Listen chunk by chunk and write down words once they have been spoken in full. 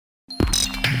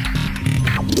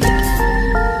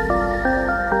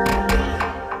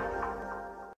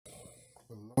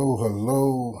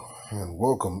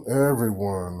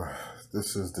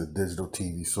This is the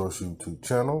DigitalTv Source YouTube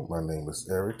channel. My name is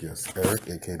Eric. Yes, Eric,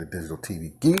 aka the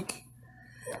DigitalTv Geek.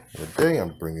 And today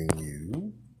I'm bringing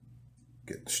you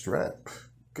Get the Strap.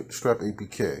 Get the Strap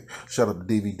APK. Shout out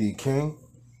to DVD King.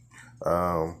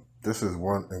 This is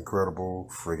one incredible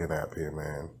friggin' app here,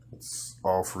 man. It's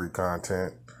all free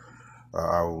content.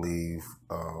 I will leave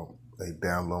a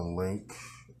download link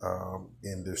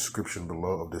in the description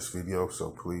below of this video.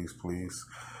 So please,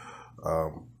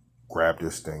 grab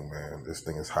this thing, man. This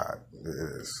thing is hot. It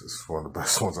is. It's one of the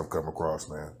best ones I've come across,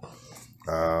 man.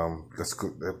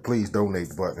 Please donate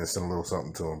the button and send a little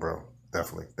something to him, bro.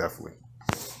 Definitely.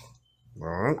 All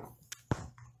right.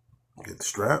 Get the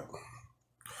strap.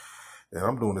 And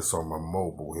I'm doing this on my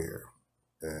mobile here.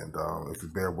 And if you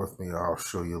bear with me, I'll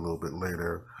show you a little bit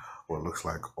later what it looks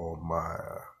like on my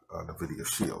NVIDIA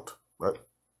Shield. But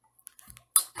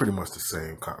pretty much the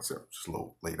same concept, just a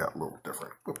little laid out a little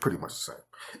different, but pretty much the same.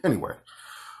 Anyway,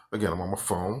 again, I'm on my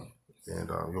phone, and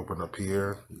you open up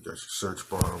here, you got your search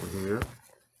bar over here,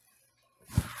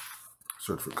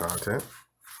 search for content.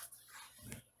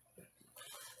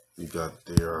 You got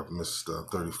there, missed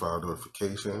 35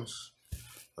 notifications.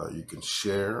 You can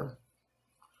share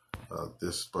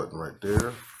this button right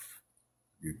there.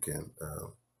 You can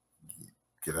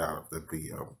get out of the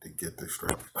to get this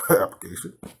strap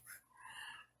application.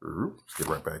 Let's get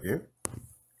right back in.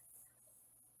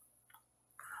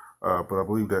 But I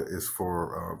believe that is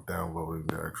for downloading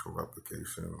the actual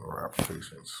application or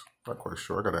applications. Not quite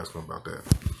sure. I got to ask them about that.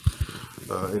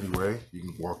 Anyway, you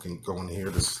can go in here,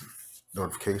 this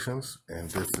notifications, and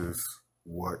this is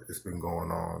what has been going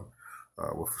on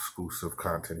with exclusive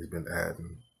content he's been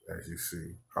adding. As you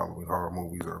see, Halloween horror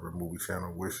movies, Urban Movie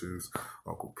Channel, Wishes,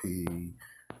 Uncle P.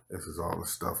 This is all the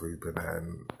stuff he's been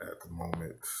adding at the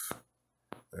moment.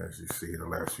 As you see, the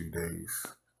last few days,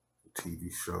 the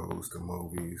TV shows, the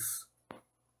movies,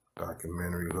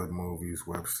 documentary, hood movies,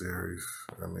 web series.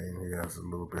 I mean, he has a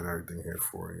little bit of everything here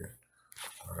for you.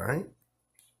 All right.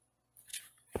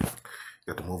 You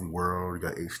got the movie world, you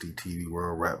got HDTV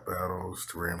world, rap battles,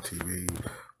 Ram TV,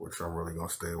 which I'm really going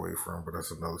to stay away from, but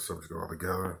that's another subject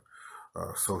altogether.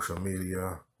 Social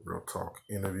media, real talk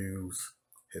interviews,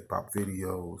 hip hop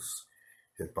videos,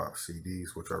 hip hop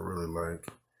CDs, which I really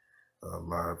like.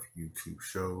 Live YouTube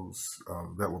shows.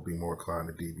 That would be more inclined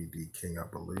to DVD King, I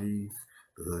believe.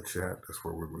 The Hood Chat, that's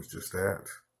where we was just at.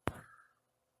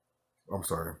 I'm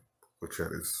sorry, Hood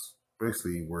Chat is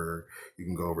basically where you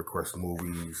can go request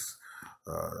movies,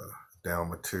 down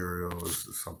materials,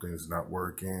 if something's not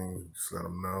working, just let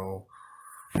them know.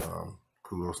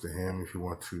 Kudos to him if you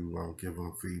want to give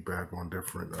him feedback on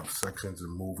different sections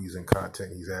of movies and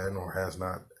content he's adding or has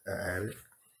not added.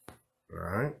 All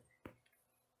right.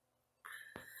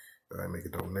 Make a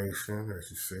donation, as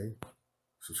you see.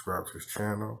 Subscribe to his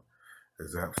channel.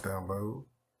 His apps download.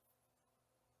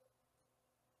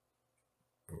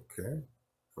 Okay.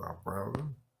 File browser.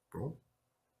 Boom.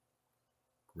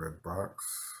 Red box.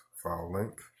 File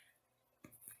link.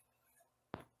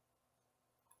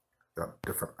 Got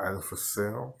different items for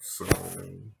sale. So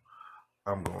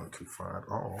I'm going to find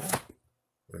all.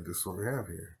 And this is what we have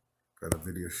here. Got a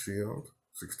video shield.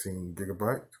 16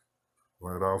 gigabyte.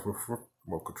 $100 with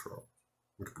remote control.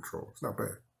 With control. It's not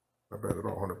bad. Not bad at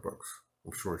all. $100.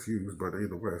 I'm sure it's used, but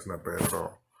either way, it's not bad at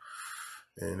all.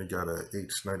 And it got a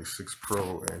H96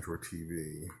 Pro Android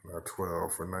TV.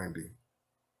 12 for $90.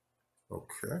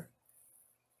 Okay.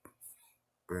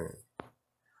 Bam.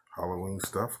 Halloween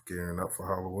stuff. Gearing up for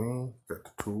Halloween. Got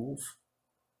the tools.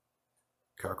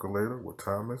 Calculator. What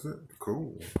time is it?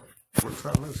 Cool. What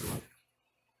time is it?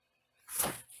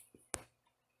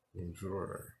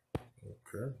 Enjoy.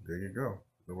 Okay, there you go.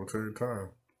 Military time.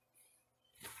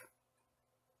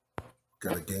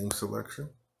 Got a game selection.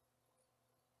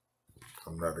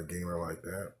 I'm not a gamer like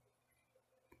that.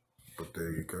 But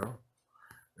there you go.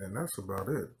 And that's about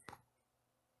it.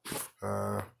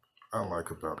 I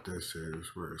like about this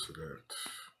is, where is it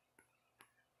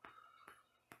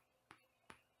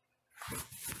at?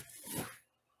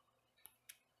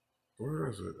 Where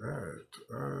is it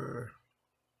at?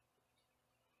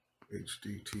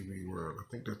 HDTV World. I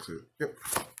think that's it. Yep.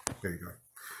 There you go.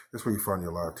 That's where you find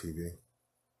your live TV.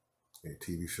 Your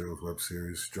TV shows, web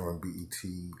series. Join BET,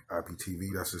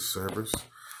 IPTV. That's his service.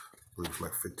 I believe it's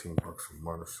like $15 a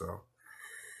month or so.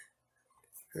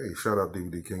 Hey, shout out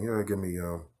DVD King. Yeah,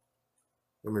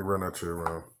 let me run out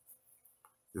your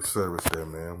service there,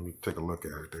 man. Let me take a look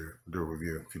at it there. Do a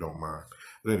review if you don't mind.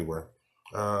 But anyway,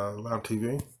 live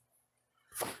TV.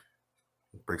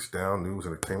 It breaks down news,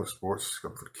 entertainment, sports,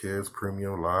 up for the kids,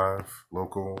 premium, live,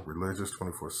 local, religious,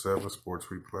 24/7, sports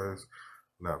replays.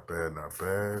 Not bad, not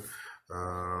bad.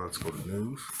 Let's go to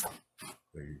news.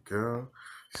 There you go.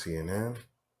 CNN.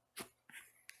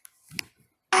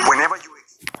 Whenever you.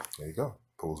 There you go.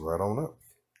 Pulls right on up.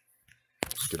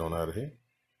 Let's get on out of here.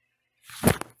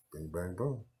 Bing, bang,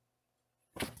 boom.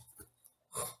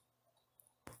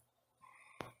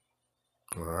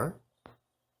 All right.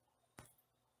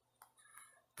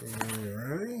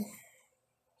 Alrighty.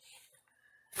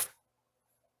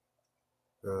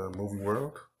 Movie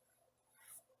world.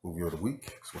 Movie of the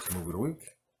week. So what's the movie of the week?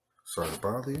 Sorry to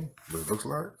bother you, but it looks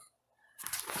like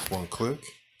one click.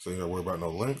 So you don't worry about no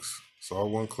links. It's all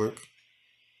one click.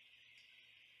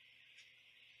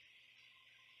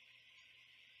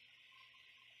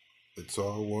 It's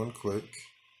all one click.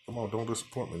 Come on, don't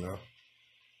disappoint me now.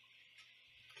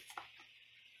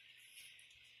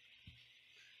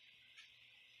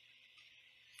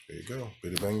 There you go.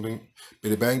 Bitty bang, bing.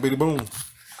 Bitty bang, bitty boom.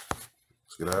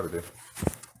 Let's get out of there.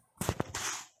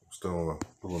 I'm still on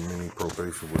a little mini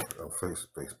probation with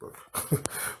Facebook,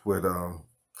 with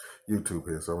YouTube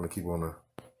here. So I want to keep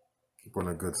on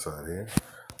the good side here.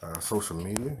 Social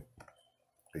media.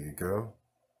 There you go.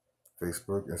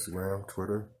 Facebook, Instagram,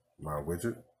 Twitter, my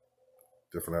widget,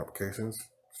 different applications,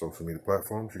 social media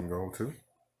platforms you can go to.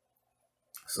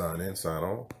 Sign in, sign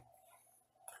on.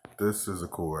 This is a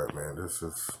cool app, man.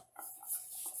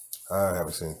 I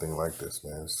haven't seen anything like this,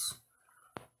 man.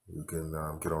 You can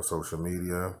get on social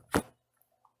media.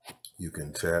 You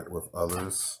can chat with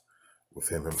others, with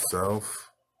him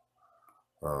himself.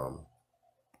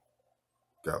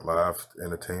 Got live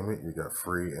entertainment. You got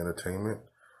free entertainment.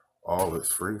 All of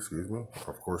it's free, excuse me.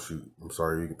 Of course, you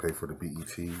can pay for the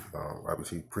BET,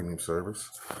 IPTV premium service.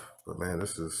 But man,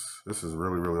 this is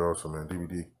really, really awesome, man.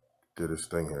 DVD did his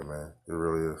thing here, man. It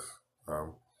really is.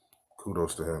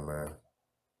 Kudos to him, man.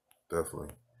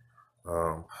 Definitely.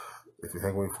 If you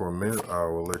hang with me for a minute, I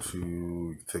will let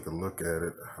you take a look at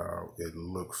it, how it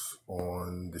looks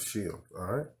on the Shield. All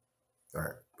right? All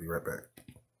right. Be right back.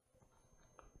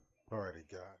 Alrighty,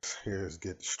 guys. Here's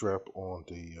get the strap on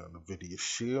the NVIDIA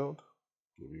Shield.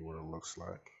 Give you what it looks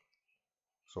like.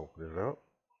 Let's open it up.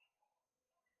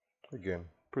 Again,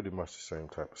 pretty much the same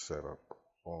type of setup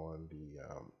on the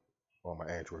on my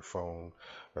Android phone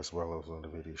as well as on the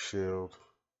NVIDIA Shield.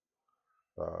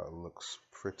 Looks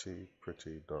pretty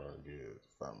darn good,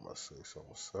 if I must say so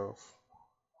myself.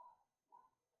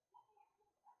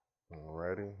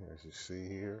 Alrighty, as you see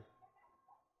here,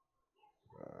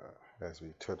 as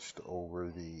we touched over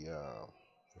the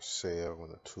sale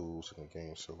and the tools and the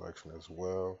game selection as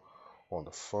well on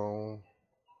the phone.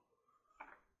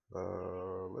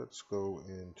 Let's go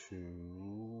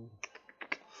into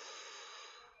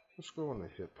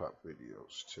hip hop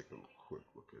videos. Take a quick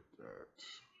look at that.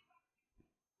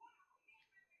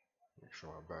 Make sure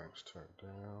my bank's turned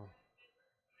down.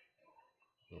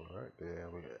 Alright, there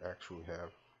we actually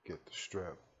have Get the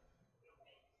Strap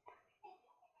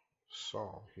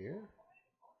song here.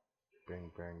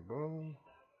 Bing, bang, boom.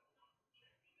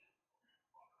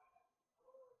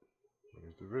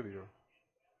 Here's the video.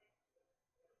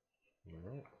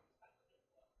 Alright.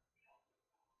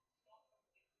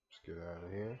 Let's get out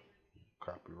of here.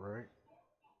 Copyright.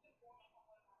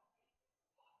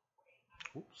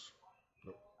 Oops.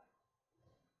 Nope.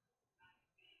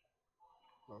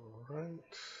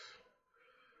 Alright.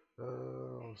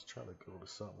 Let's try to go to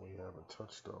something we haven't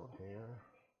touched on here.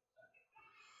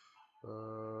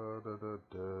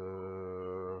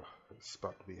 It's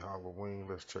about to be Halloween.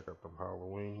 Let's check out them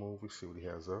Halloween movies, see what he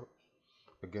has up.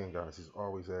 Again, guys, he's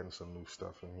always adding some new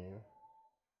stuff in here.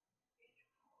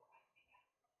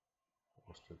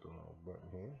 Let's hit the wrong button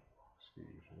here.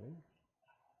 Excuse me.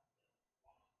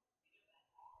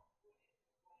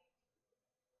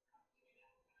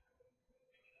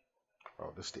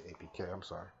 Oh, this is the APK. I'm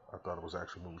sorry. I thought it was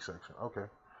actually movie section. Okay.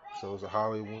 So it's a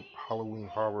Halloween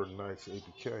Horror Nights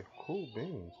APK. Cool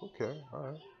beans. Okay. All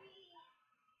right.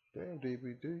 Damn,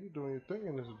 DVD, you doing your thing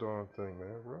in this darn thing,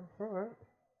 man, bro. All right.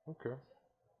 Okay.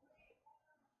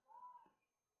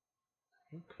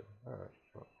 Okay. All right.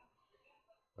 Well,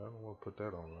 I don't want to put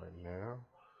that on right now.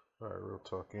 All right. Real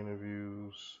talk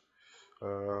interviews.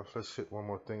 Let's hit one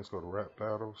more thing. Let's go to rap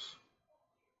battles.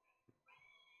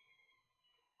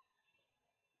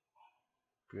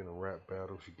 If you're in a rap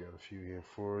battles, you got a few here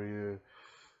for you.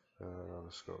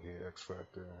 Let's go here. X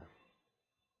Factor.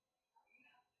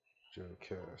 Jerry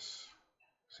Cass.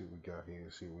 See what we got here.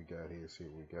 See what we got here. See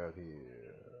what we got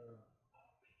here.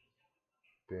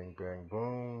 Bing, bang,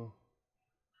 boom.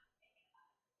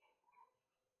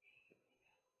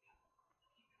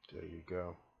 There you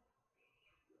go.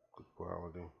 Good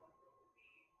quality.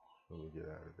 Let me get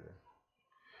out of there.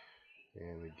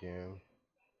 And again,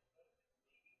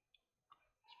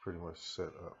 it's pretty much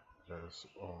set up. That's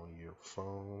on your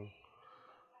phone.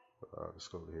 Let's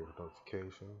go over here with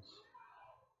notifications.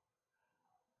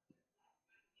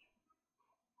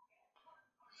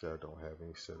 See, I don't have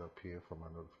any set up here for my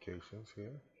notifications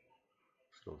here.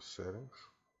 Let's go to settings.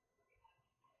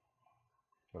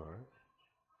 All right,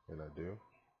 and I do.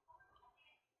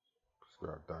 It's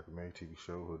got documentary, TV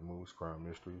show, hood movies, crime,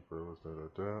 mystery, pearls,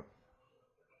 All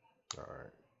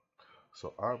right.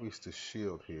 So obviously the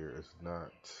shield here is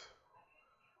not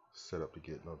set up to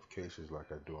get notifications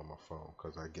like I do on my phone,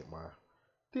 because I get my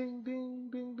ding, ding,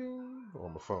 ding, ding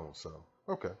on my phone. So,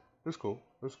 okay, it's cool.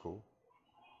 It's cool.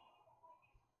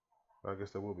 I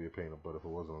guess that would be a pain in the butt if it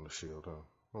wasn't on the shield,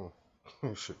 huh?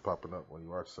 Shit popping up when you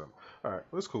watch something. All right,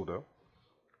 it's cool though.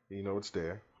 You know it's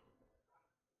there.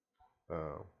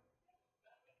 You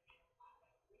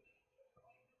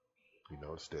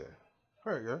know it's there.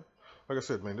 All right, yeah. Like I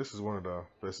said, man, this is one of the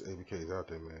best ABKs out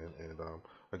there, man. And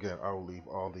again, I will leave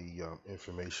all the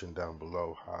information down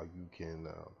below how you can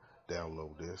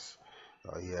download this.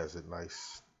 He has it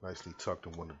nicely tucked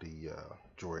in one of the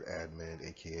Droid admin,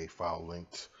 aka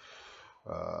FileLinked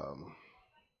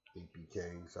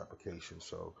APK's application.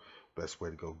 So best way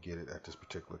to go get it at this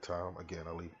particular time. Again,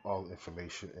 I'll leave all the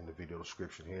information in the video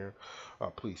description here.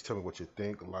 Please tell me what you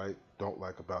think, don't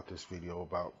like about this video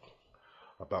about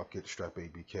Get Strap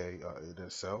ABK in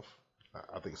itself.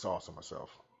 I think it's awesome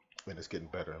myself, and it's getting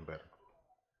better and better.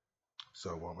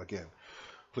 So again,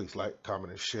 please like,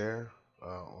 comment, and share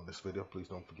on this video. Please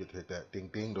don't forget to hit that ding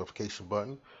ding notification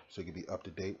button so you can be up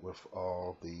to date with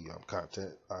all the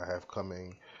content I have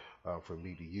coming from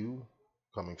me to you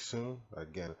coming soon.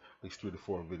 Again, at least 3 to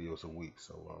 4 videos a week.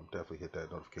 So definitely hit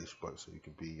that notification button so you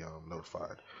can be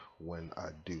notified when I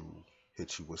do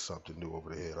hit you with something new over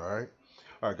the head. All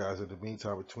right, guys. In the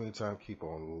meantime, between time, keep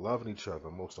on loving each other.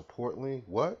 Most importantly,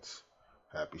 what?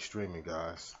 Happy streaming,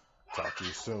 guys. Talk to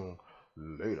you soon.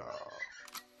 Later.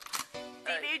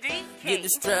 Get the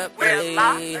strap, we're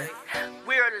locked,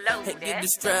 we're loaded. Hey, get the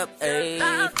strap, ayy.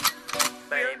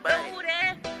 We're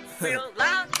loaded, we're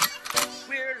locked,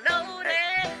 we're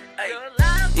loaded, we're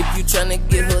locked. If you tryna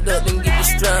get hooked up, then get the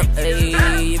strap, ayy.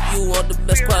 If you want the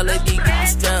best quality, get the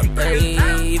strap, ayy.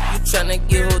 If you tryna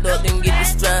get hooked up, then get the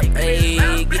strap,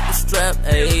 ayy. Get the strap,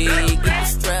 ayy. Get the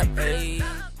strap, ayy.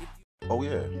 Oh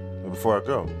yeah, and before I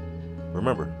go,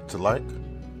 remember to like,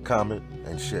 comment,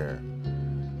 and share.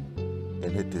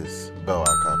 And hit this bell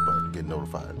icon button to get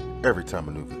notified every time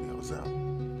a new video is out.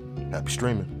 Happy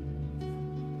streaming.